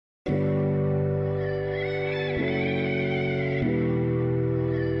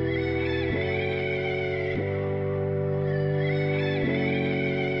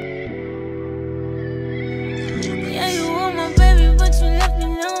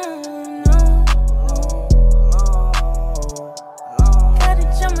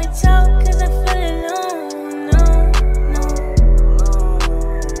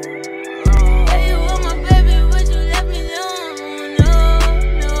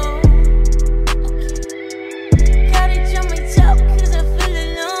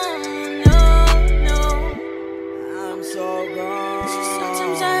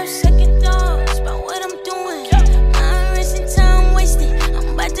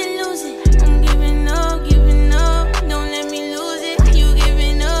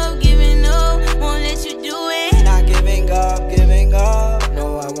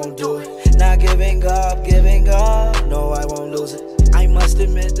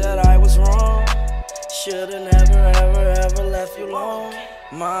should've never, ever, ever left you alone.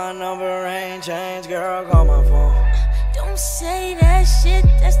 My number ain't changed, girl, call my phone. Don't say that shit,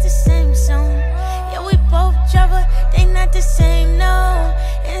 that's the same song. Yeah, we both trouble, they not the same, no.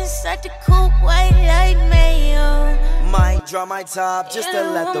 Inside the coupe, white like mayo. Might drop my top just to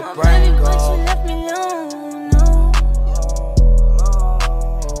let the my brain baby, go. But you left me alone, no.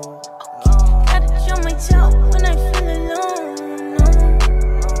 Okay, gotta drop my top when I feel alone, no.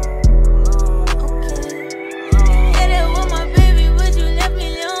 Okay, yeah, that was my baby, but you left me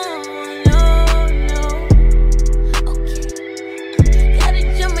alone, no. Okay, gotta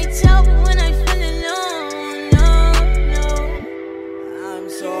drop my top when I feel alone, no. I'm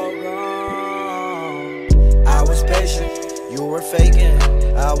so gone. I was patient, you were faking.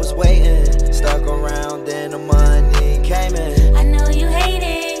 I was waiting, stuck around, then the money came in. I know you hate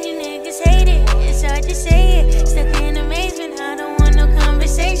it, you niggas hate it. It's hard to say it, stuck in amazement. I don't want no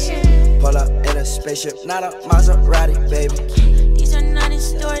conversation. Pull up in a spaceship, not a Maserati, baby. These are not in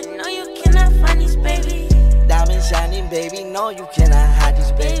stores, no you cannot find these, baby. Diamond shining, baby, no you cannot hide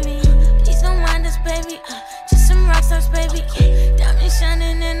these, baby. Baby, please don't mind us, baby. Just some rock stars, baby. Diamond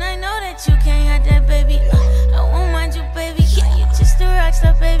shining and I know that you can't hide that, baby. I won't mind you, baby. You just a rock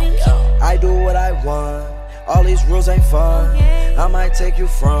star, baby. I do what I want, all these rules ain't fun. I might take you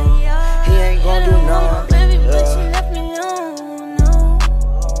from, he ain't gon' do none. Baby, but you left